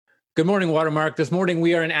Good morning, Watermark. This morning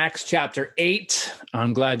we are in Acts chapter 8.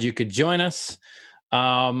 I'm glad you could join us.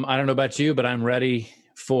 I don't know about you, but I'm ready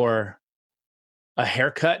for a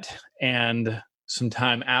haircut and some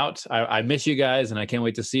time out. I miss you guys, and I can't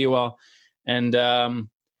wait to see you all. And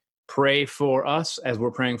pray for us as we're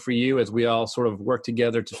praying for you, as we all sort of work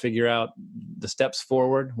together to figure out the steps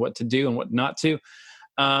forward, what to do and what not to.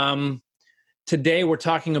 Today we're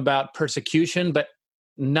talking about persecution, but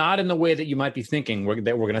not in the way that you might be thinking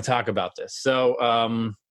that we're going to talk about this. So,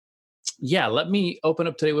 let me open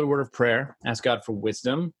up today with a word of prayer. Ask God for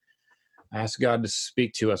wisdom. Ask God to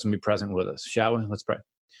speak to us and be present with us. Shall we? Let's pray.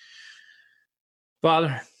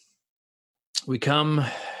 Father, we come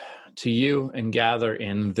to you and gather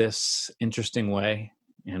in this interesting way,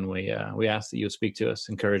 and we ask that you would speak to us,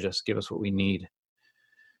 encourage us, give us what we need.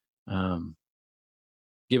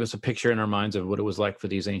 Give us a picture in our minds of what it was like for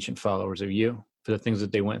these ancient followers of you, for the things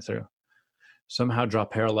that they went through. Somehow draw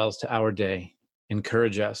parallels to our day.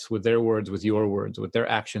 Encourage us with their words, with your words, with their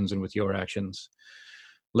actions, and with your actions.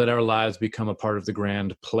 Let our lives become a part of the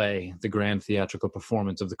grand play, the grand theatrical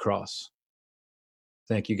performance of the cross.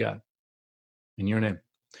 Thank you, God. In your name.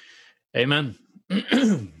 Amen.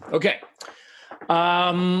 Okay.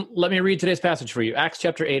 Let me read today's passage for you. Acts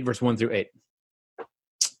chapter 8, verse 1 through 8.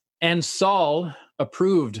 And Saul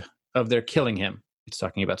approved of their killing him. It's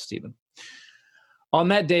talking about Stephen. On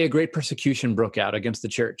that day, a great persecution broke out against the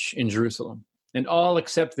church in Jerusalem, and all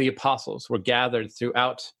except the apostles were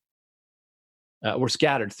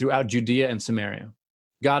scattered throughout Judea and Samaria.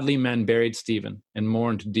 Godly men buried Stephen and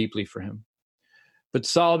mourned deeply for him. But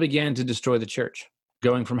Saul began to destroy the church.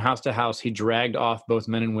 Going from house to house, he dragged off both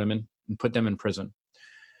men and women and put them in prison.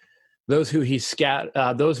 Those who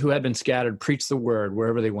had been scattered preached the word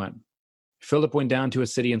wherever they went. Philip went down to a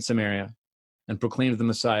city in Samaria and proclaimed the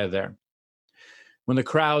Messiah there. When the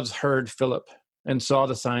crowds heard Philip and saw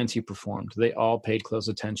the signs he performed, they all paid close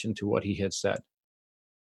attention to what he had said.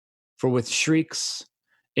 For with shrieks,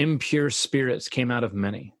 impure spirits came out of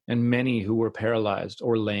many, and many who were paralyzed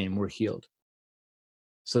or lame were healed.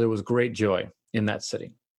 So there was great joy in that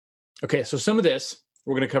city. Okay, so some of this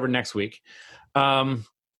we're going to cover next week. In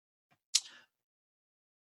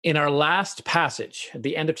our last passage, at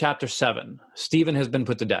the end of chapter 7, Stephen has been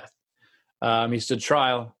put to death. He stood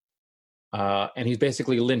trial, and he's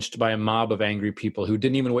basically lynched by a mob of angry people who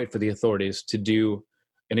didn't even wait for the authorities to do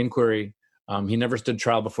an inquiry. He never stood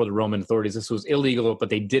trial before the Roman authorities. This was illegal, but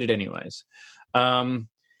they did it anyways. And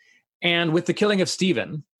with the killing of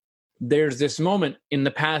Stephen, there's this moment in the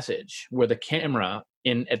passage where the camera,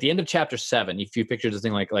 at the end of chapter 7, if you picture this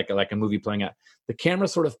thing like a movie playing out, the camera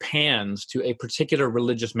sort of pans to a particular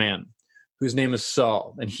religious man whose name is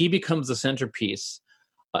Saul, and he becomes the centerpiece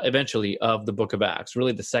eventually of the book of Acts,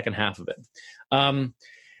 really the second half of it. And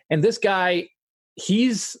this guy,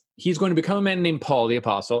 he's going to become a man named Paul the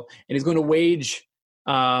Apostle, and he's going to wage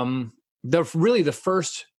the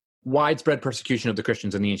first widespread persecution of the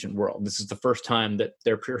Christians in the ancient world. This is the first time that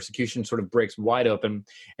their persecution sort of breaks wide open,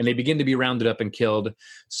 and they begin to be rounded up and killed.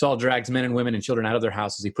 Saul drags men and women and children out of their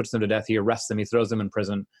houses. He puts them to death. He arrests them. He throws them in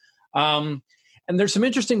prison. And there's some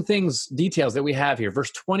interesting details that we have here.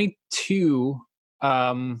 Verse 22...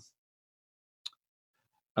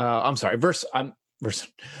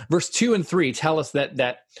 verse 2 and 3 tell us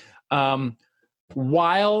that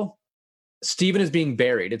while Stephen is being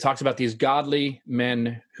buried, it talks about these godly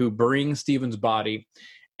men who bring Stephen's body,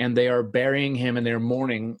 and they are burying him, and they're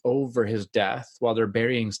mourning over his death while they're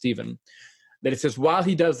burying Stephen. That it says, while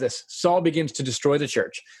he does this, Saul begins to destroy the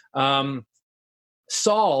church.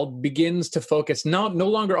 Saul begins to focus no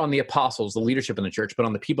longer on the apostles, the leadership in the church, but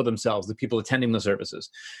on the people themselves, the people attending the services.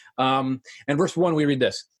 And verse 1, we read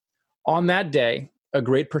this. On that day, a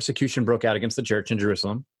great persecution broke out against the church in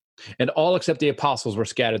Jerusalem, and all except the apostles were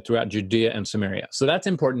scattered throughout Judea and Samaria. So that's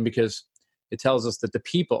important because it tells us that the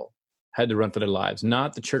people had to run for their lives,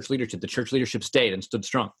 not the church leadership. The church leadership stayed and stood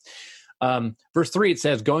strong. Verse 3, it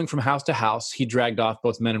says, going from house to house, he dragged off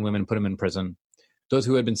both men and women and put them in prison. Those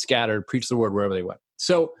who had been scattered preached the word wherever they went.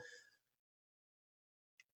 So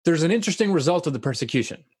there's an interesting result of the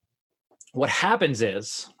persecution. What happens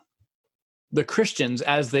is the Christians,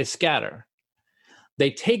 as they scatter, they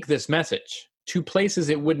take this message to places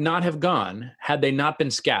it would not have gone had they not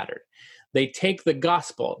been scattered. They take the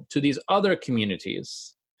gospel to these other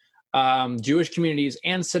communities, Jewish communities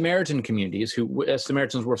and Samaritan communities, who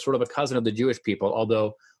Samaritans were sort of a cousin of the Jewish people,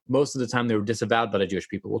 although most of the time they were disavowed by the Jewish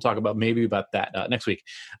people. We'll talk about that next week.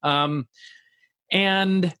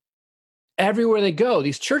 And everywhere they go,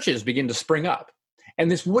 these churches begin to spring up.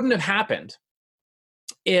 And this wouldn't have happened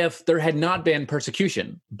if there had not been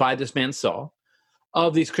persecution by this man Saul,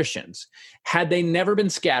 of these Christians, had they never been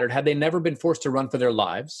scattered, had they never been forced to run for their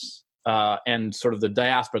lives, and sort of the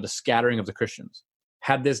diaspora, the scattering of the Christians,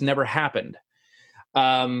 had this never happened,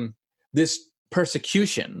 this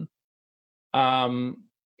persecution,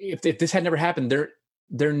 if this had never happened,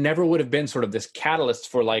 there never would have been sort of this catalyst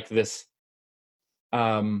for like this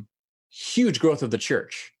huge growth of the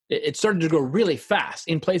church. It started to grow really fast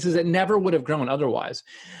in places that never would have grown otherwise.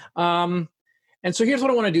 And so here's what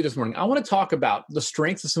I want to do this morning. I want to talk about the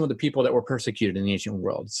strengths of some of the people that were persecuted in the ancient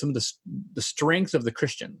world, some of the strengths of the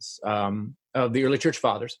Christians, of the early church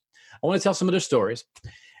fathers. I want to tell some of their stories.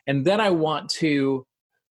 And then I want to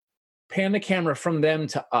pan the camera from them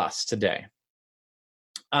to us today.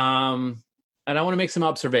 And I want to make some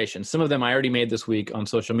observations. Some of them I already made this week on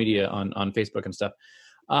social media, on Facebook and stuff.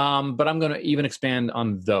 But I'm going to even expand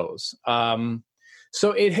on those.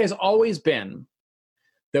 So it has always been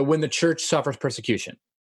that when the church suffers persecution,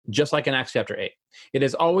 just like in Acts chapter 8, it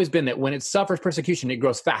has always been that when it suffers persecution, it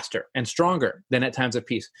grows faster and stronger than at times of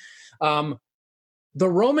peace. The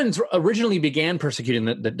Romans originally began persecuting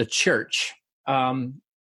the church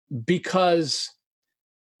because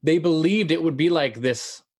they believed it would be like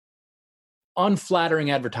this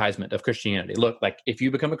unflattering advertisement of Christianity. Look, like if you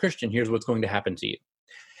become a Christian, here's what's going to happen to you.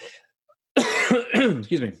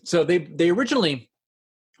 Excuse me. So they originally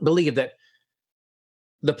believed that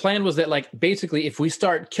the plan was that, like, basically, if we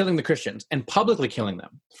start killing the Christians and publicly killing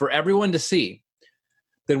them for everyone to see,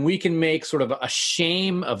 then we can make sort of a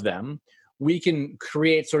shame of them. We can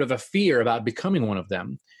create sort of a fear about becoming one of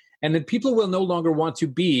them. And then people will no longer want to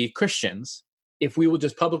be Christians if we will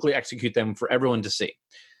just publicly execute them for everyone to see.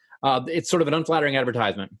 It's sort of an unflattering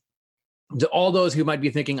advertisement to all those who might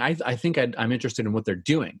be thinking, I think I'm interested in what they're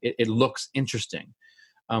doing. It looks interesting.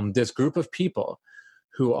 This group of people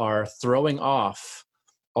who are throwing off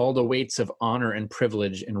all the weights of honor and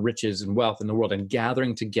privilege and riches and wealth in the world and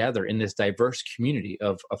gathering together in this diverse community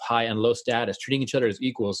of high and low status, treating each other as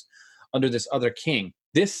equals under this other king.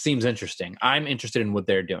 This seems interesting. I'm interested in what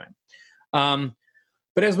they're doing.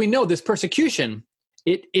 But as we know, this persecution,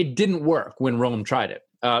 it didn't work when Rome tried it.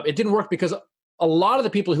 It didn't work because a lot of the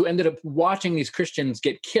people who ended up watching these Christians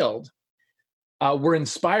get killed were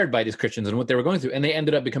inspired by these Christians and what they were going through, and they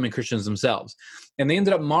ended up becoming Christians themselves. And they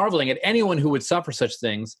ended up marveling at anyone who would suffer such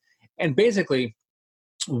things and basically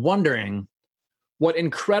wondering what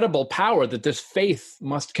incredible power that this faith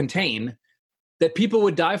must contain, that people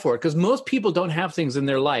would die for it. Because most people don't have things in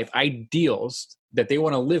their life, ideals that they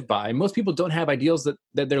want to live by. Most people don't have ideals that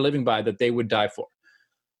they're living by that they would die for.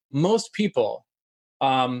 Most people,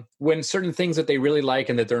 when certain things that they really like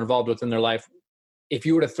and that they're involved with in their life, if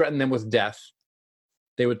you were to threaten them with death,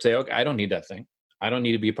 they would say, okay, I don't need that thing. I don't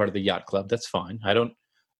need to be a part of the yacht club. That's fine. I don't,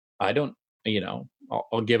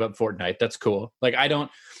 I'll give up Fortnite. That's cool. Like,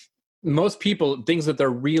 most people, things that they're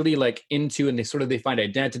really like into and they find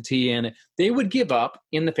identity in, they would give up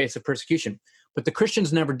in the face of persecution. But the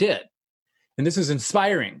Christians never did. And this is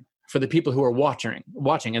inspiring for the people who are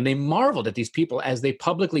watching, and they marveled at these people as they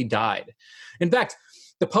publicly died. In fact,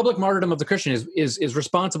 the public martyrdom of the Christian is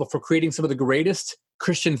responsible for creating some of the greatest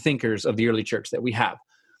Christian thinkers of the early church that we have.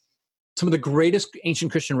 Some of the greatest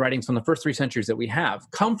ancient Christian writings from the first 3 centuries that we have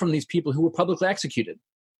come from these people who were publicly executed.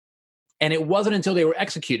 And it wasn't until they were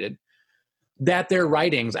executed that their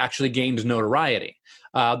writings actually gained notoriety.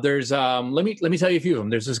 Let me tell you a few of them.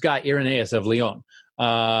 There's this guy Irenaeus of Lyon.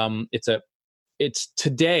 It's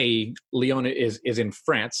today Lyon is in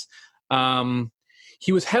France.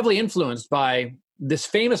 He was heavily influenced by this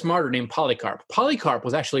famous martyr named Polycarp. Polycarp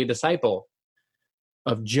was actually a disciple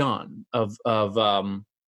of John, of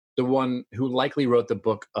the one who likely wrote the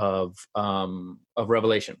book of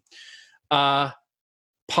Revelation.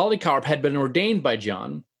 Polycarp had been ordained by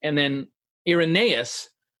John, and then Irenaeus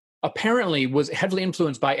apparently was heavily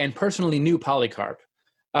influenced by and personally knew Polycarp.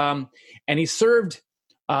 And he served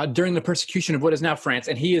during the persecution of what is now France,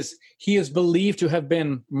 and he is believed to have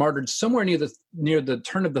been martyred somewhere near the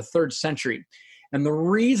turn of the 3rd century. And the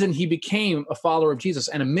reason he became a follower of Jesus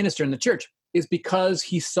and a minister in the church is because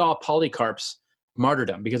he saw Polycarp's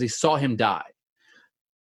martyrdom, because he saw him die.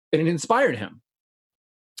 And it inspired him.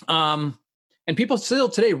 And people still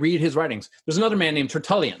today read his writings. There's another man named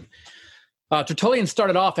Tertullian. Tertullian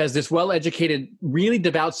started off as this well-educated, really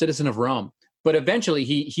devout citizen of Rome. But eventually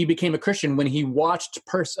he became a Christian when he watched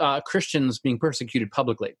Christians being persecuted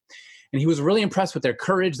publicly. And he was really impressed with their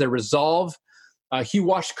courage, their resolve. He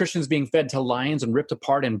watched Christians being fed to lions and ripped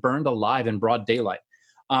apart and burned alive in broad daylight.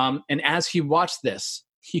 And as he watched this,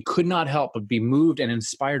 he could not help but be moved and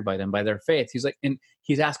inspired by them, by their faith.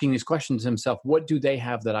 He's asking these questions to himself: what do they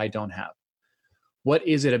have that I don't have? What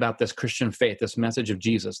is it about this Christian faith, this message of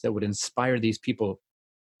Jesus, that would inspire these people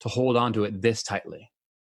to hold on to it this tightly?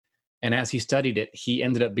 And as he studied it, he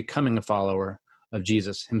ended up becoming a follower of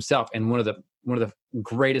Jesus himself, and one of the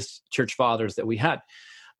greatest church fathers that we had.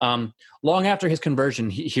 Long after his conversion,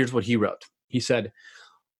 here's what he wrote. He said,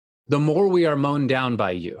 "The more we are mown down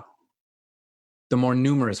by you, the more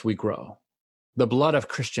numerous we grow. The blood of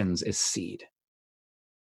Christians is seed."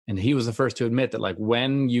 And he was the first to admit that, like,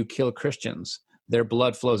 when you kill Christians, their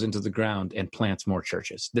blood flows into the ground and plants more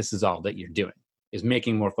churches. This is all that you're doing, is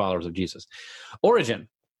making more followers of Jesus. Origen,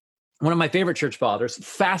 one of my favorite church fathers,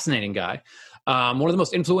 fascinating guy, one of the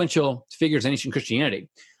most influential figures in ancient Christianity.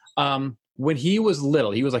 When he was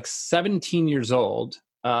little, he was like 17 years old,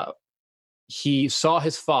 he saw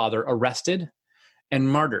his father arrested and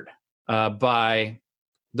martyred by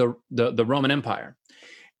the Roman Empire.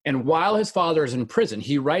 And while his father is in prison,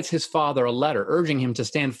 he writes his father a letter urging him to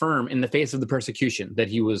stand firm in the face of the persecution that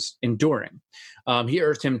he was enduring. He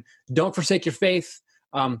urged him, don't forsake your faith,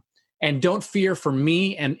 and don't fear for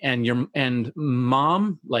me and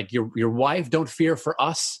mom, like your wife. Don't fear for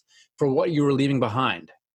us for what you were leaving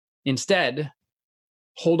behind. Instead,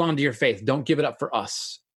 hold on to your faith. Don't give it up for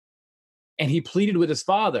us. And he pleaded with his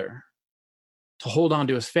father to hold on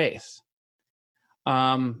to his faith.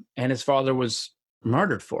 And his father was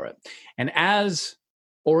martyred for it. And as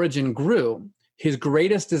Origen grew, his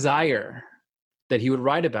greatest desire that he would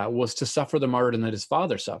write about was to suffer the martyrdom that his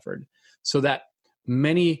father suffered, so that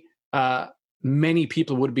many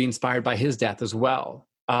people would be inspired by his death as well.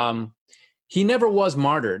 He never was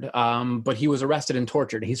martyred, but he was arrested and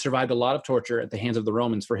tortured. He survived a lot of torture at the hands of the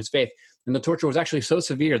Romans for his faith. And the torture was actually so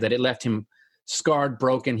severe that it left him scarred,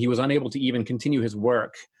 broken. He was unable to even continue his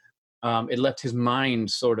work. It left his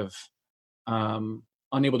mind sort of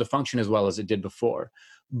unable to function as well as it did before.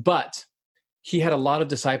 But he had a lot of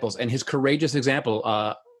disciples, and his courageous example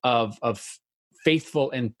of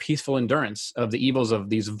faithful and peaceful endurance of the evils of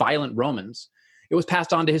these violent Romans, it was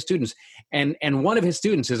passed on to his students. And one of his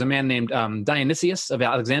students is a man named Dionysius of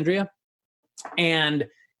Alexandria, and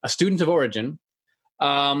a student of Origen.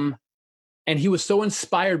 And he was so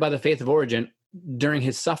inspired by the faith of Origen during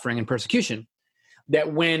his suffering and persecution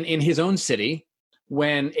that when in his own city,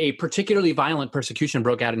 when a particularly violent persecution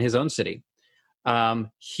broke out in his own city,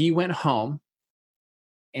 he went home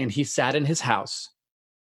and he sat in his house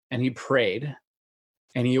and he prayed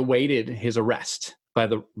and he awaited his arrest by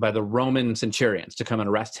the Roman centurions to come and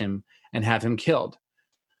arrest him and have him killed.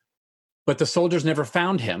 But the soldiers never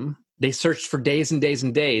found him. They searched for days and days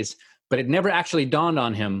and days, but it never actually dawned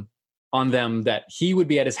on them that he would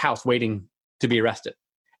be at his house waiting to be arrested.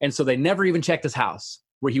 And so they never even checked his house,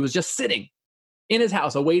 where he was just sitting in his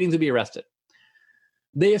house awaiting to be arrested.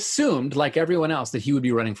 They assumed, like everyone else, that he would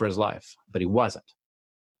be running for his life, but he wasn't.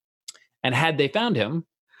 And had they found him,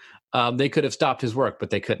 they could have stopped his work, but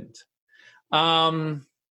they couldn't. And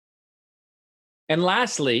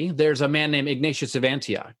lastly, there's a man named Ignatius of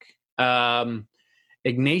Antioch.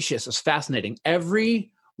 Ignatius is fascinating.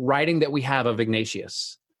 Every writing that we have of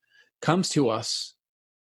Ignatius comes to us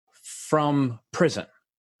from prison.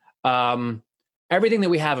 Everything that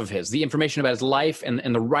we have of his, the information about his life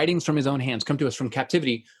and the writings from his own hands, come to us from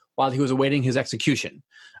captivity while he was awaiting his execution.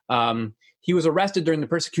 He was arrested during the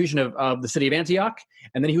persecution of the city of Antioch,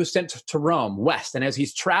 and then he was sent to Rome, west. And as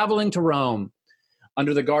he's traveling to Rome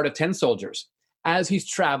under the guard of 10 soldiers, as he's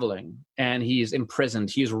traveling and he's imprisoned,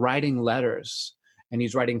 he's writing letters and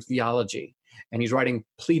he's writing theology and he's writing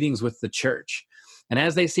pleadings with the church. And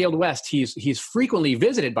as they sailed west, he's frequently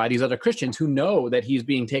visited by these other Christians who know that he's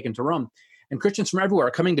being taken to Rome. And Christians from everywhere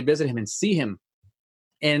are coming to visit him and see him.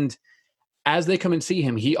 And as they come and see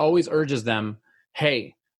him, he always urges them,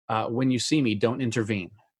 hey, when you see me, don't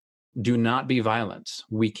intervene. Do not be violent.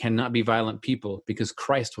 We cannot be violent people because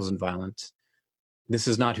Christ wasn't violent. This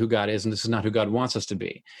is not who God is, and this is not who God wants us to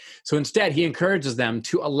be. So instead, he encourages them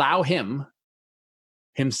to allow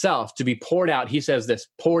himself to be poured out. He says this,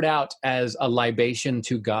 poured out as a libation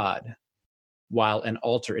to God while an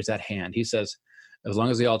altar is at hand. He says, as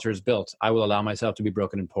long as the altar is built, I will allow myself to be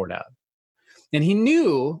broken and poured out. And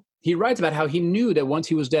he writes about how he knew that once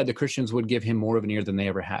he was dead, the Christians would give him more of an ear than they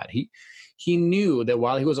ever had. He knew that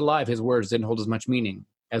while he was alive, his words didn't hold as much meaning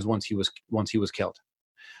as once he was killed.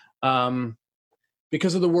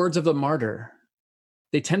 Because of the words of the martyr,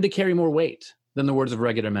 they tend to carry more weight than the words of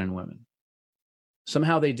regular men and women.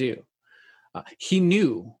 Somehow they do. He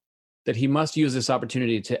knew that he must use this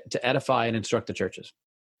opportunity to edify and instruct the churches.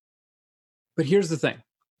 But here's the thing.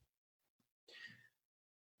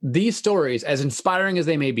 These stories, as inspiring as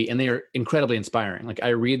they may be, and they are incredibly inspiring. Like I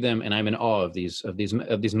read them and I'm in awe of these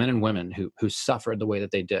men and women who suffered the way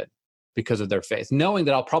that they did. because of their faith, knowing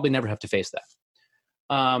that I'll probably never have to face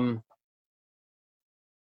that.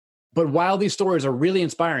 But while these stories are really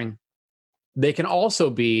inspiring, they can also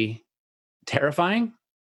be terrifying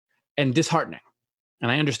and disheartening. And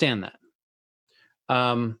I understand that.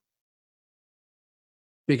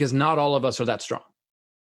 Because not all of us are that strong.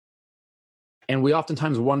 And we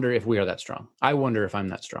oftentimes wonder if we are that strong. I wonder if I'm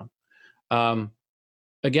that strong.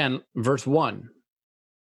 Again, verse 1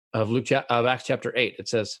 of Acts chapter 8, it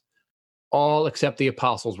says, all except the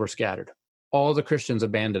apostles were scattered. All the Christians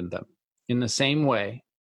abandoned them. In the same way,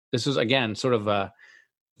 this is, again, sort of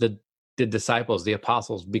the disciples, the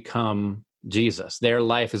apostles, become Jesus. Their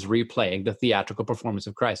life is replaying the theatrical performance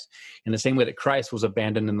of Christ in the same way that Christ was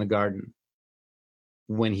abandoned in the garden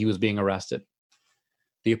when he was being arrested.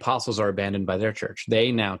 The apostles are abandoned by their church.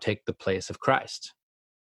 They now take the place of Christ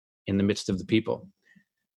in the midst of the people.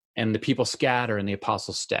 And the people scatter and the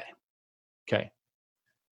apostles stay. Okay.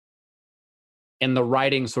 And the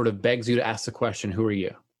writing sort of begs you to ask the question, who are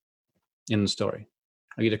you in the story?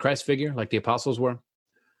 Are you the Christ figure like the apostles were?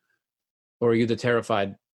 Or are you the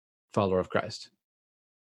terrified follower of Christ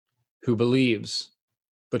who believes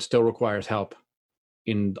but still requires help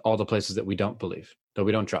in all the places that we don't believe, that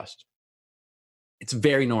we don't trust? It's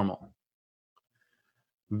very normal.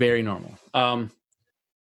 Very normal.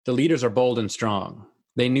 The leaders are bold and strong.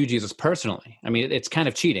 They knew Jesus personally. I mean, it's kind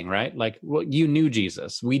of cheating, right? Like, well, you knew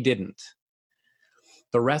Jesus. We didn't.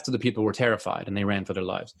 The rest of the people were terrified and they ran for their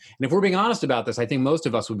lives. And if we're being honest about this, I think most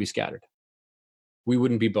of us would be scattered. We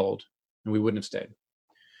wouldn't be bold and we wouldn't have stayed.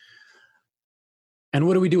 And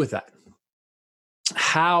what do we do with that?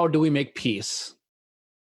 How do we make peace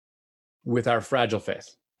with our fragile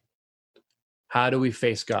faith? How do we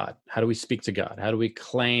face God? How do we speak to God? How do we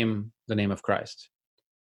claim the name of Christ?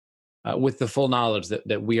 With the full knowledge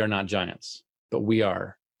that we are not giants, but we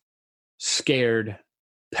are scared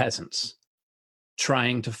peasants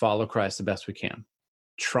trying to follow Christ the best we can,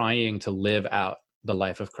 trying to live out the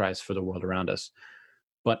life of Christ for the world around us,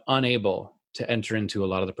 but unable to enter into a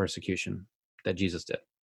lot of the persecution that Jesus did.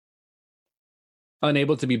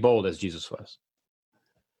 Unable to be bold as Jesus was.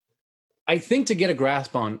 I think to get a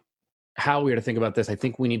grasp on how we are to think about this, I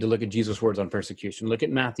think we need to look at Jesus' words on persecution. Look at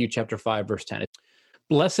Matthew chapter 5, verse 10.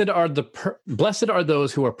 Blessed are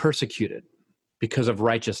those who are persecuted because of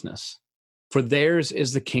righteousness, for theirs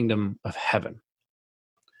is the kingdom of heaven.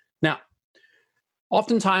 Now,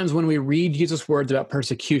 oftentimes when we read Jesus' words about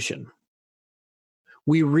persecution,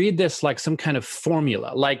 we read this like some kind of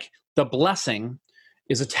formula, like the blessing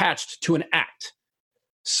is attached to an act.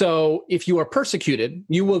 So if you are persecuted,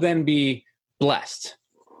 you will then be blessed.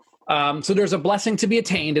 So there's a blessing to be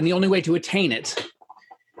attained, and the only way to attain it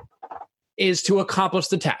is to accomplish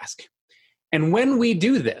the task. And when we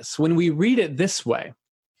do this, when we read it this way,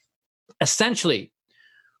 essentially,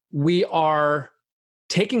 we are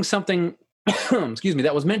taking something,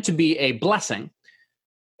 that was meant to be a blessing,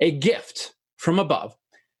 a gift from above,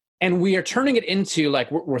 and we are turning it into like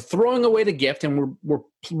we're throwing away the gift and we're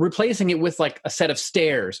replacing it with like a set of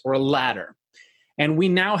stairs or a ladder. And we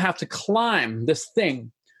now have to climb this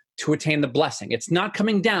thing to attain the blessing. It's not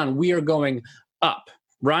coming down. We are going up,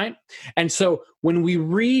 right? And so when we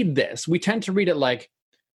read this, we tend to read it like,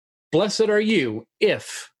 blessed are you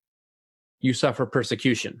if you suffer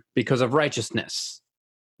persecution because of righteousness,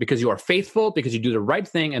 because you are faithful, because you do the right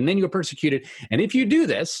thing, and then you are persecuted. And if you do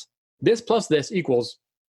this, this plus this equals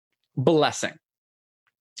blessing.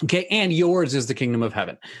 Okay, and yours is the kingdom of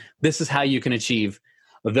heaven. This is how you can achieve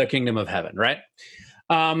the kingdom of heaven, right?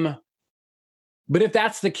 But if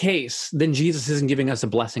that's the case, then Jesus isn't giving us a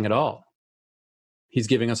blessing at all. He's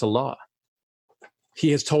giving us a law.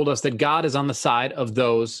 He has told us that God is on the side of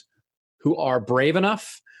those who are brave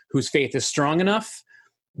enough, whose faith is strong enough,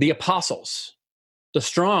 the apostles, the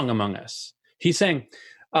strong among us. He's saying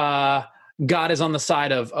God is on the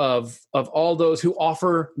side of all those who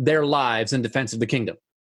offer their lives in defense of the kingdom,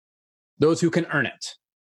 those who can earn it.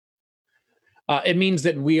 It means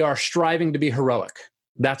that we are striving to be heroic.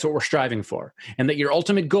 That's what we're striving for. And that your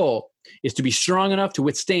ultimate goal is to be strong enough to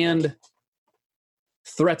withstand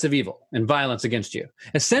threats of evil and violence against you.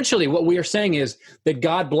 Essentially, what we are saying is that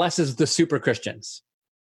God blesses the super Christians.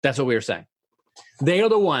 That's what we are saying. They are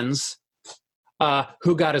the ones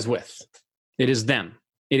who God is with. It is them.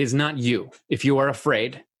 It is not you. If you are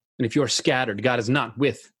afraid and if you are scattered, God is not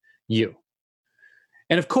with you.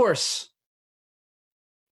 And of course,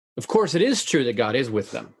 it is true that God is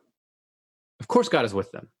with them. Of course, God is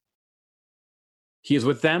with them. He is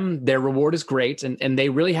with them. Their reward is great, and they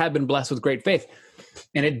really have been blessed with great faith.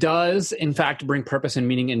 And it does, in fact, bring purpose and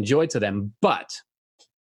meaning and joy to them. But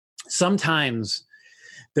sometimes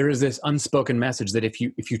there is this unspoken message that if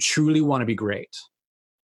you truly want to be great,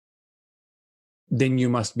 then you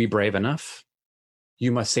must be brave enough.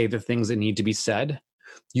 You must say the things that need to be said.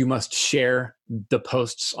 You must share the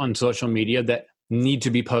posts on social media that need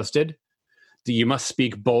to be posted. You must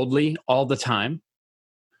speak boldly all the time.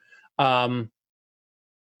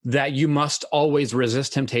 That you must always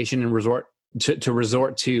resist temptation and resort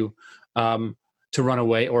to run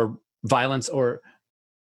away, or violence, or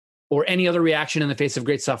any other reaction in the face of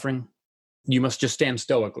great suffering. You must just stand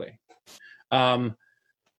stoically. And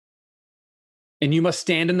you must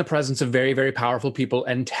stand in the presence of very, very powerful people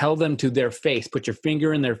and tell them to their face, put your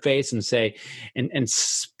finger in their face and say, and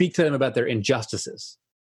speak to them about their injustices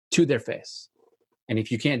to their face. And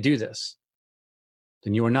if you can't do this,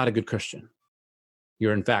 then you are not a good Christian.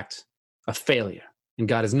 You're in fact a failure, and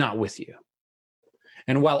God is not with you.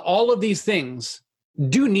 And while all of these things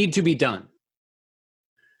do need to be done,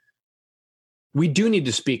 we do need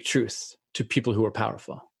to speak truth to people who are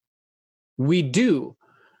powerful. We do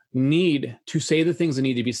need to say the things that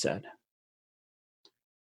need to be said.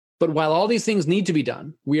 But while all these things need to be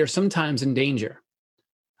done, we are sometimes in danger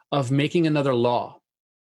of making another law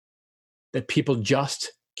that people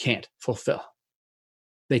just can't fulfill.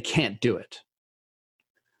 They can't do it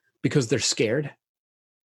because they're scared,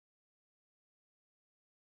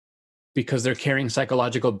 because they're carrying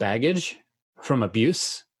psychological baggage from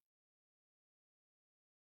abuse,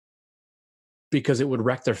 because it would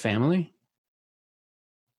wreck their family,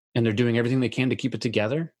 and they're doing everything they can to keep it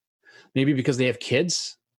together. Maybe because they have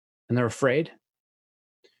kids and they're afraid.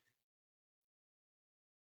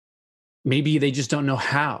 Maybe they just don't know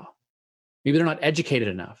how. Maybe they're not educated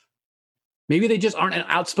enough. Maybe they just aren't an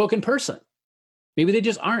outspoken person. Maybe they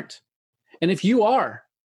just aren't. And if you are,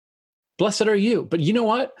 blessed are you. But you know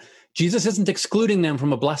what? Jesus isn't excluding them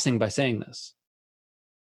from a blessing by saying this.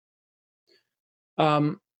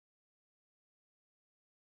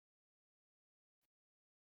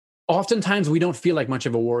 Oftentimes, we don't feel like much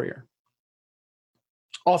of a warrior.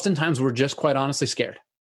 Oftentimes, we're just quite honestly scared.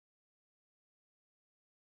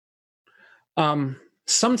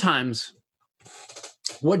 Sometimes,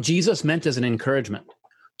 what Jesus meant as an encouragement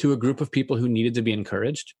to a group of people who needed to be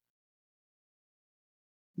encouraged,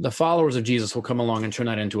 the followers of Jesus will come along and turn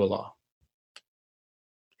that into a law.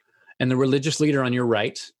 And the religious leader on your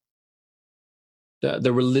right,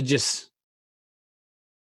 the religious,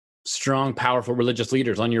 strong, powerful religious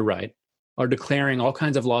leaders on your right are declaring all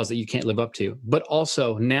kinds of laws that you can't live up to. But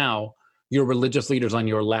also now your religious leaders on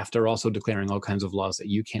your left are also declaring all kinds of laws that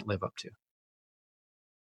you can't live up to.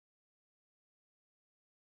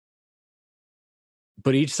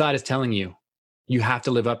 But each side is telling you, you have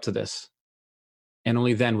to live up to this. And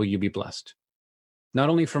only then will you be blessed. Not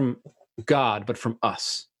only from God, but from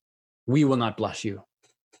us. We will not bless you.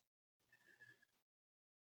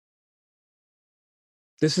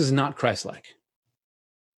 This is not Christ-like.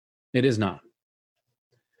 It is not.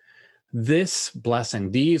 This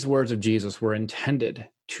blessing, these words of Jesus were intended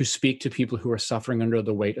to speak to people who are suffering under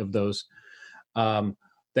the weight of those that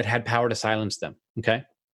had power to silence them, okay?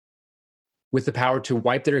 With the power to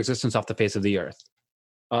wipe their existence off the face of the earth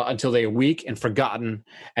until they are weak and forgotten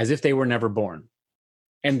as if they were never born.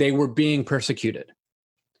 And they were being persecuted.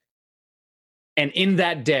 And in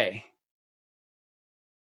that day,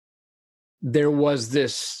 there was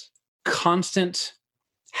this constant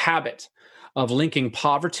habit of linking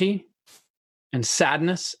poverty and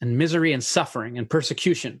sadness and misery and suffering and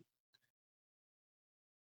persecution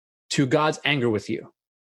to God's anger with you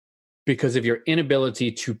because of your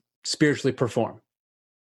inability to spiritually perform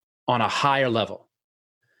on a higher level.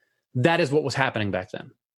 That is what was happening back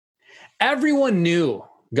then. Everyone knew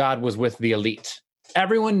God was with the elite.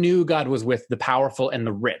 Everyone knew God was with the powerful and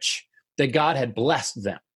the rich, that God had blessed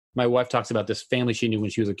them. My wife talks about this family she knew when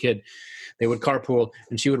she was a kid. They would carpool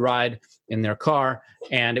and she would ride in their car.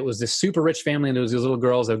 And it was this super rich family. And there was these little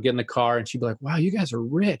girls that would get in the car and she'd be like, wow, you guys are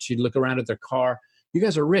rich. She'd look around at their car. You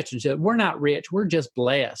guys are rich. And she said, we're not rich. We're just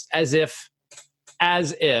blessed. As if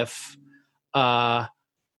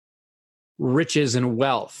riches and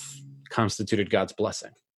wealth constituted God's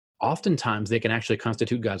blessing. Oftentimes they can actually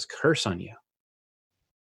constitute God's curse on you.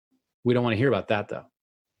 We don't want to hear about that though.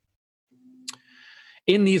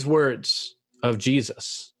 In these words of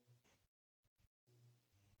Jesus,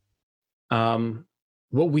 what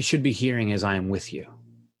we should be hearing is, I am with you.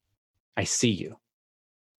 I see you.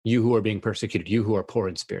 You who are being persecuted, you who are poor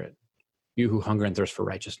in spirit, you who hunger and thirst for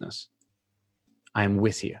righteousness. I am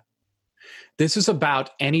with you. This is about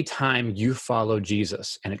any time you follow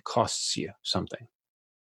Jesus and it costs you something.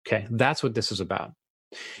 Okay, that's what this is about.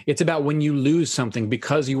 It's about when you lose something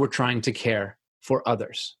because you were trying to care for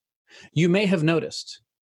others. You may have noticed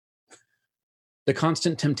the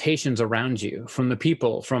constant temptations around you from the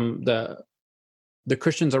people, from the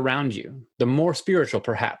Christians around you, the more spiritual,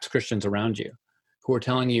 perhaps, Christians around you, who are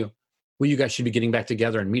telling you, well, you guys should be getting back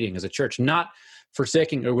together and meeting as a church, not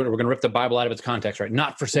forsaking, or we're going to rip the Bible out of its context, right?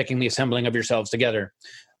 Not forsaking the assembling of yourselves together,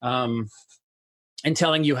 and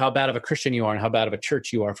telling you how bad of a Christian you are and how bad of a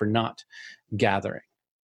church you are for not gathering,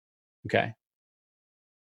 okay?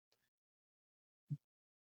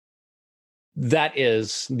 That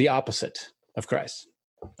is the opposite of Christ,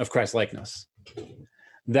 of Christ-likeness.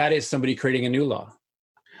 That is somebody creating a new law.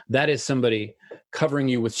 That is somebody covering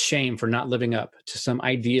you with shame for not living up to some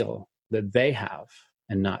ideal that they have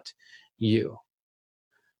and not you.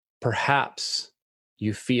 Perhaps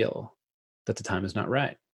you feel that the time is not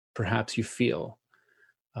right. Perhaps you feel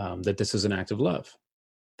that this is an act of love.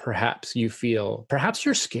 Perhaps you're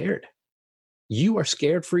scared. You are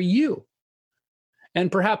scared for you. And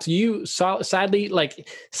perhaps you silently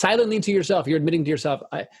to yourself, you're admitting to yourself,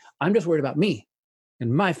 I'm just worried about me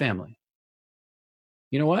and my family.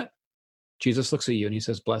 You know what? Jesus looks at you and he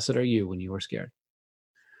says, blessed are you when you are scared.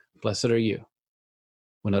 Blessed are you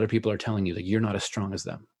when other people are telling you that you're not as strong as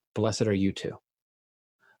them. Blessed are you too.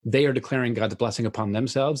 They are declaring God's blessing upon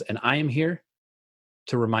themselves, and I am here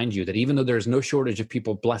to remind you that even though there is no shortage of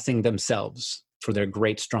people blessing themselves for their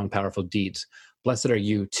great, strong, powerful deeds, blessed are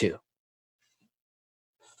you too.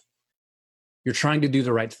 You're trying to do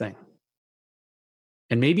the right thing.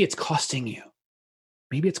 And maybe it's costing you.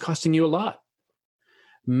 Maybe it's costing you a lot.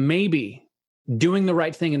 Maybe doing the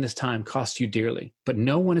right thing in this time costs you dearly, but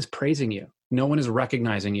no one is praising you. No one is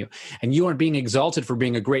recognizing you. And you aren't being exalted for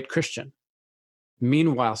being a great Christian.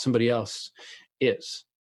 Meanwhile, somebody else is.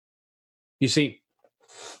 You see,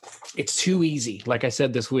 it's too easy. Like I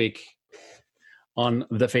said this week on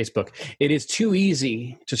the Facebook, it is too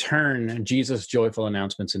easy to turn Jesus' joyful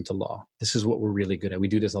announcements into law. This is what we're really good at. We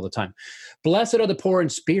do this all the time. Blessed are the poor in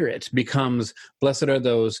spirit becomes blessed are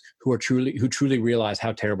those who truly realize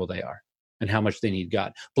how terrible they are and how much they need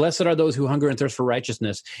God. Blessed are those who hunger and thirst for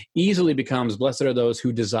righteousness easily becomes blessed are those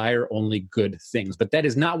who desire only good things. But that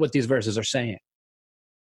is not what these verses are saying.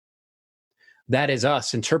 That is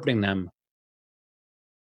us interpreting them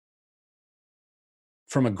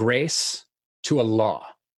from a grace to a law.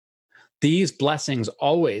 These blessings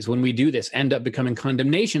always, when we do this, end up becoming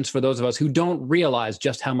condemnations for those of us who don't realize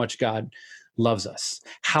just how much God loves us,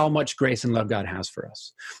 how much grace and love God has for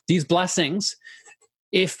us. These blessings,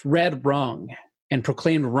 if read wrong and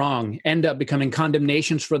proclaimed wrong, end up becoming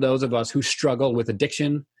condemnations for those of us who struggle with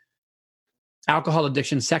addiction, alcohol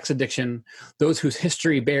addiction, sex addiction, those whose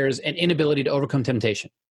history bears an inability to overcome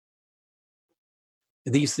temptation.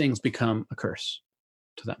 These things become a curse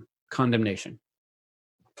to them. Condemnation.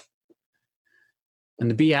 And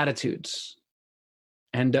the Beatitudes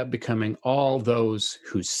end up becoming all those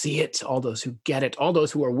who see it, all those who get it, all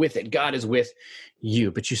those who are with it. God is with you.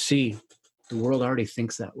 But you see, the world already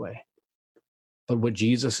thinks that way. But what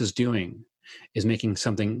Jesus is doing is making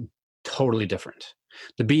something totally different.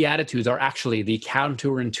 The Beatitudes are actually the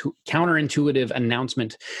counterintuitive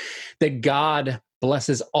announcement that God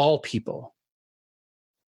blesses all people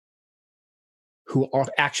who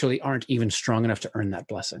aren't even strong enough to earn that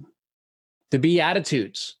blessing. The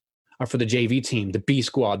Beatitudes are for the JV team, the B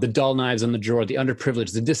squad, the dull knives in the drawer, the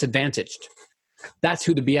underprivileged, the disadvantaged. That's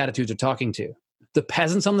who the Beatitudes are talking to. The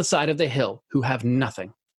peasants on the side of the hill who have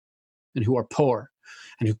nothing and who are poor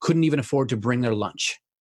and who couldn't even afford to bring their lunch.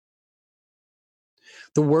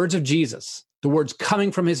 The words of Jesus, the words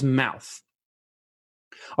coming from his mouth,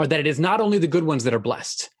 are that it is not only the good ones that are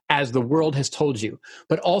blessed, as the world has told you,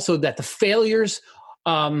 but also that the failures,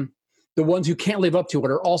 the ones who can't live up to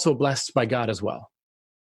it, are also blessed by God as well.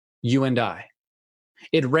 You and I.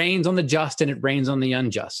 It rains on the just and it rains on the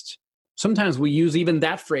unjust. Sometimes we use even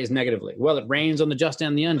that phrase negatively. Well, it rains on the just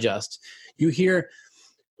and the unjust. You hear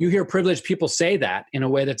privileged people say that in a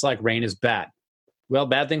way that's like rain is bad. Well,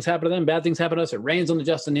 bad things happen to them, bad things happen to us. It rains on the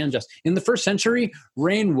just and the unjust. In the first century,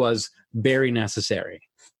 rain was very necessary.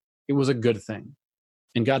 It was a good thing.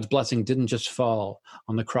 And God's blessing didn't just fall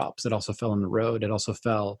on the crops. It also fell on the road. It also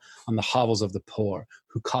fell on the hovels of the poor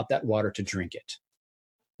who caught that water to drink it,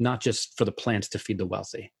 not just for the plants to feed the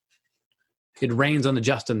wealthy. It rains on the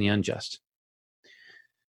just and the unjust.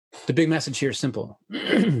 The big message here is simple.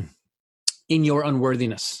 In your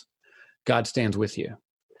unworthiness, God stands with you.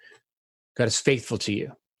 God is faithful to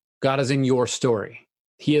you. God is in your story.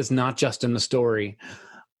 He is not just in the story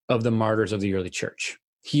of the martyrs of the early church.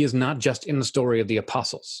 He is not just in the story of the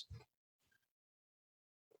apostles.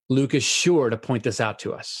 Luke is sure to point this out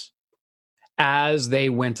to us. As they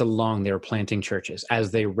went along, they were planting churches.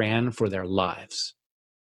 As they ran for their lives,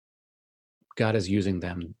 God is using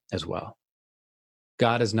them as well.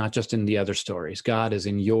 God is not just in the other stories. God is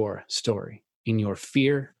in your story, in your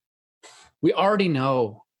fear. We already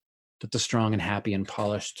know that the strong and happy and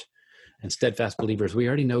polished and steadfast believers, we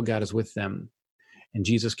already know God is with them. And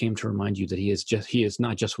Jesus came to remind you that he is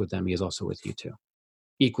not just with them, he is also with you too.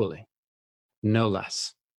 Equally, no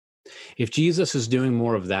less. If Jesus is doing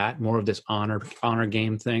more of that, more of this honor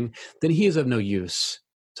game thing, then he is of no use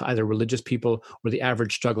to either religious people or the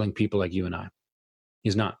average struggling people like you and I.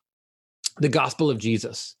 He's not. The gospel of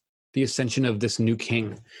Jesus, the ascension of this new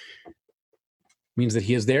king, means that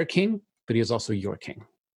he is their king, but he is also your king.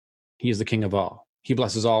 He is the king of all. He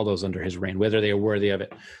blesses all those under his reign, whether they are worthy of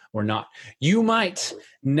it or not. You might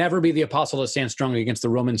never be the apostle to stand strong against the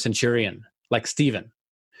Roman centurion like Stephen.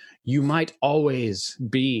 You might always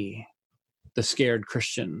be the scared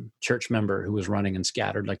Christian church member who was running and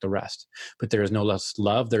scattered like the rest. But there is no less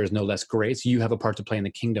love. There is no less grace. You have a part to play in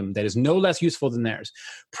the kingdom that is no less useful than theirs.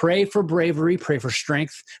 Pray for bravery, pray for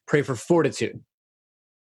strength, pray for fortitude.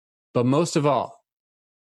 But most of all,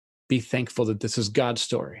 be thankful that this is God's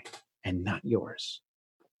story and not yours.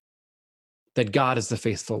 That God is the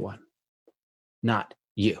faithful one, not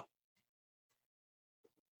you.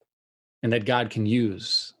 And that God can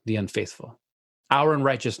use the unfaithful. Our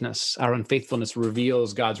unrighteousness, our unfaithfulness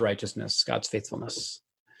reveals God's righteousness, God's faithfulness.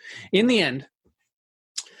 In the end,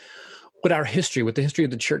 what the history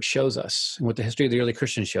of the church shows us, and what the history of the early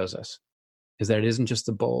Christians shows us, is that it isn't just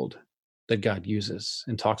the bold that God uses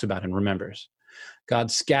and talks about and remembers.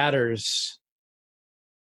 God scatters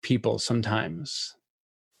people sometimes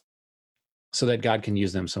so that God can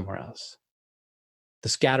use them somewhere else. The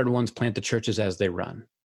scattered ones plant the churches as they run.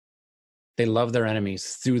 They love their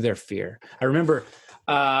enemies through their fear. I remember,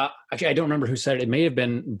 actually, I don't remember who said it. It may have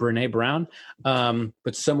been Brene Brown,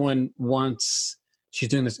 but someone once, she's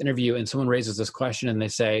doing this interview and someone raises this question and they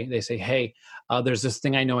say, hey, there's this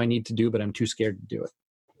thing I know I need to do, but I'm too scared to do it.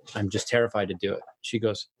 I'm just terrified to do it. She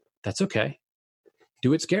goes, that's okay.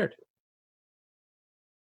 Do it scared.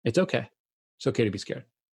 It's okay. It's okay to be scared.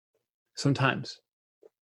 Sometimes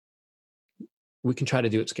we can try to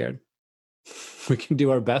do it scared. We can do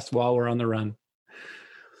our best while we're on the run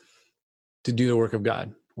to do the work of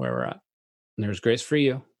God where we're at. And there's grace for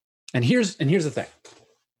you. And here's the thing.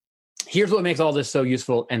 Here's what makes all this so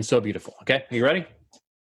useful and so beautiful. Okay. Are you ready?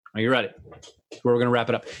 Are you ready? We're going to wrap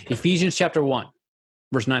it up. Ephesians chapter 1,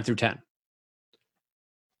 verse 9 through 10.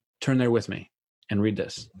 Turn there with me and read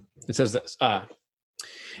this. It says this.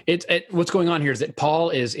 What's going on here is that Paul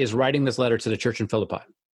is writing this letter to the church in Philippi.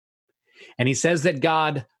 And he says that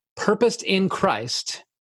God purposed in Christ.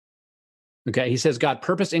 Okay, he says God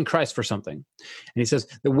purposed in Christ for something. And he says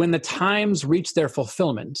that when the times reach their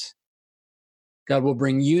fulfillment, God will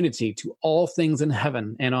bring unity to all things in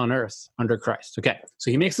heaven and on earth under Christ. Okay,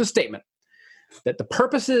 so he makes the statement that the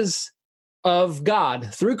purposes of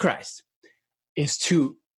God through Christ is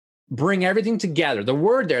to bring everything together. The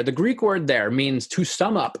word there, the Greek word there, means to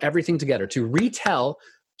sum up everything together, to retell,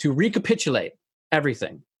 to recapitulate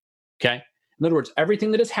everything. Okay? In other words,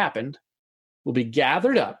 everything that has happened will be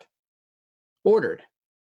gathered up, ordered,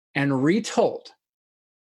 and retold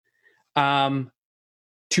to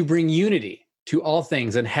bring unity to all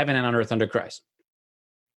things in heaven and on earth under Christ.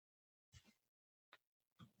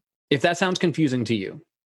 If that sounds confusing to you,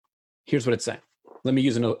 here's what it's saying. Let me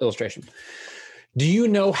use an illustration. Do you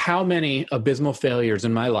know how many abysmal failures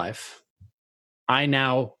in my life I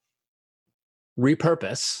now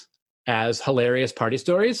repurpose as hilarious party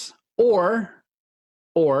stories, or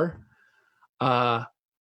I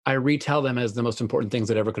retell them as the most important things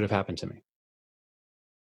that ever could have happened to me?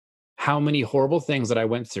 How many horrible things that I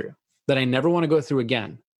went through that I never want to go through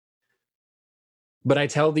again, but I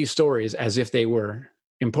tell these stories as if they were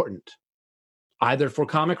important, either for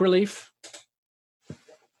comic relief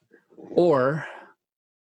or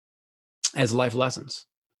as life lessons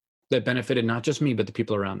that benefited not just me, but the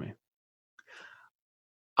people around me.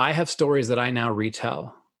 I have stories that I now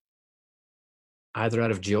retell, either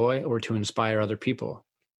out of joy or to inspire other people,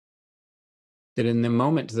 that in the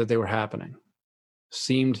moment that they were happening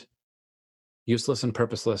seemed useless and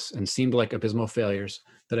purposeless and seemed like abysmal failures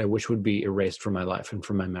that I wish would be erased from my life and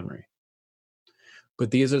from my memory.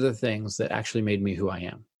 But these are the things that actually made me who I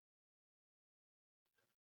am.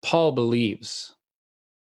 Paul believes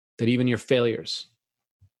that even your failures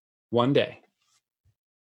one day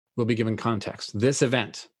will be given context. This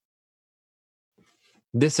event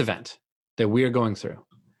that we are going through,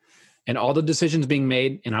 and all the decisions being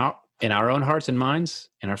made in our own hearts and minds,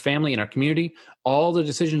 in our family, in our community, all the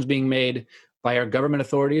decisions being made by our government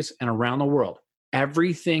authorities and around the world,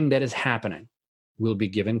 everything that is happening will be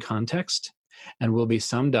given context and will be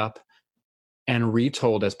summed up and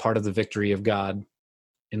retold as part of the victory of God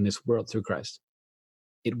in this world through Christ,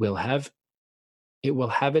 it will have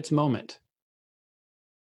its moment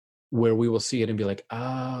where we will see it and be like,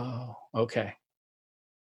 oh, okay.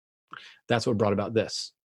 That's what brought about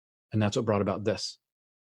this. And that's what brought about this.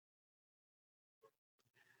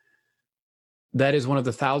 That is one of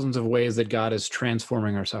the thousands of ways that God is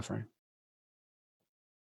transforming our suffering.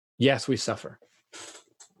 Yes, we suffer.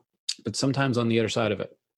 But sometimes on the other side of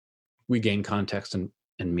it, we gain context and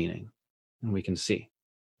meaning. And we can see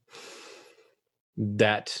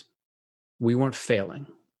that we weren't failing.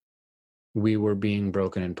 We were being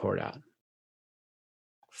broken and poured out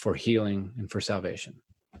for healing and for salvation.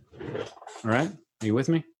 All right? Are you with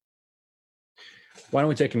me? Why don't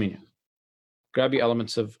we take communion? Grab the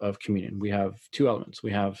elements of communion. We have two elements.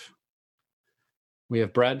 We have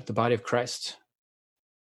bread, the body of Christ,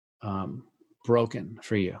 broken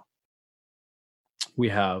for you. We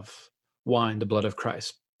have wine, the blood of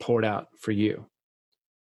Christ, poured out for you.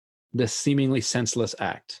 This seemingly senseless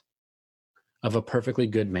act of a perfectly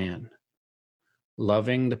good man,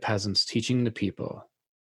 loving the peasants, teaching the people,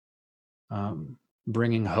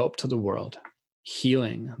 bringing hope to the world,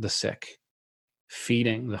 healing the sick,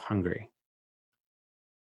 feeding the hungry,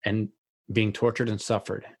 and being tortured and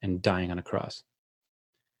suffered and dying on a cross.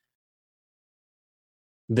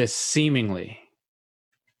 This seemingly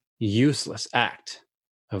useless act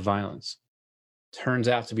of violence turns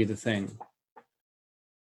out to be the thing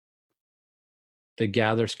that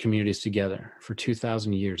gathers communities together for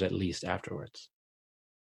 2,000 years at least afterwards.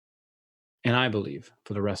 And I believe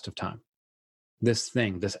for the rest of time, this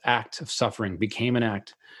act of suffering became an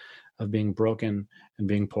act of being broken and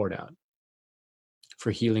being poured out for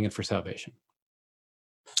healing and for salvation.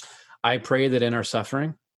 I pray that in our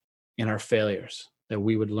suffering, in our failures, that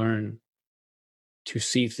we would learn to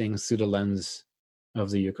see things through the lens of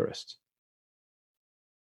the Eucharist.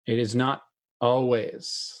 It is not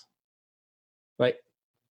always, like,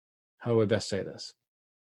 how do I best say this?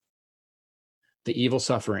 The evil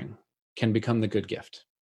suffering can become the good gift.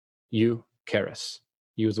 Charis.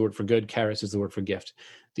 You is the word for good, charis is the word for gift.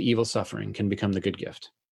 The evil suffering can become the good gift.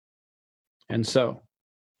 And so,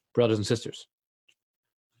 brothers and sisters,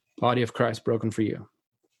 body of Christ broken for you,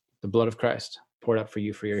 the blood of Christ poured out for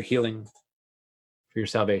you, for your healing, for your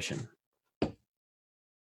salvation.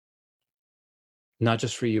 Not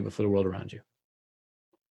just for you, but for the world around you.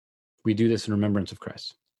 We do this in remembrance of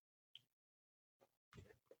Christ.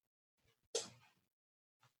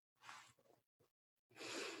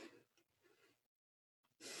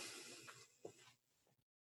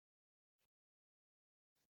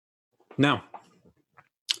 Now,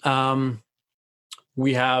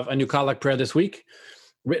 we have a new collect prayer this week,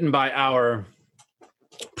 written by our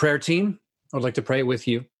prayer team. I would like to pray with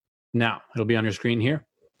you now. It'll be on your screen here.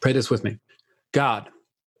 Pray this with me. God,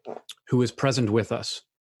 who is present with us,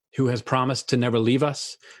 who has promised to never leave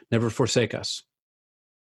us, never forsake us,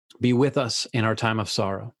 be with us in our time of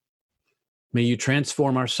sorrow. May you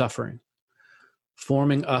transform our suffering,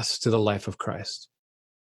 forming us to the life of Christ.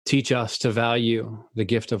 Teach us to value the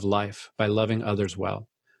gift of life by loving others well,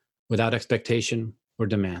 without expectation or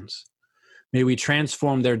demands. May we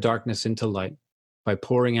transform their darkness into light by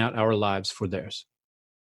pouring out our lives for theirs.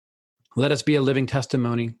 Let us be a living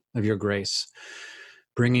testimony of your grace,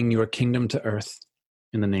 bringing your kingdom to earth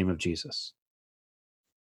in the name of Jesus.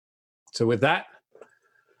 So with that,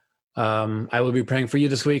 I will be praying for you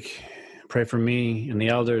this week. Pray for me and the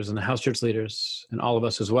elders and the house church leaders and all of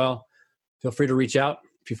us as well. Feel free to reach out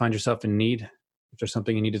if you find yourself in need, if there's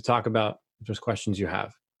something you need to talk about, if there's questions you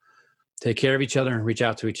have. Take care of each other and reach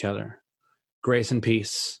out to each other. Grace and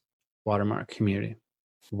peace, Watermark community.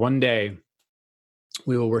 One day,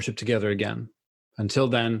 we will worship together again. Until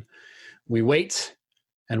then, we wait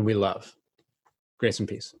and we love. Grace and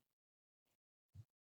peace.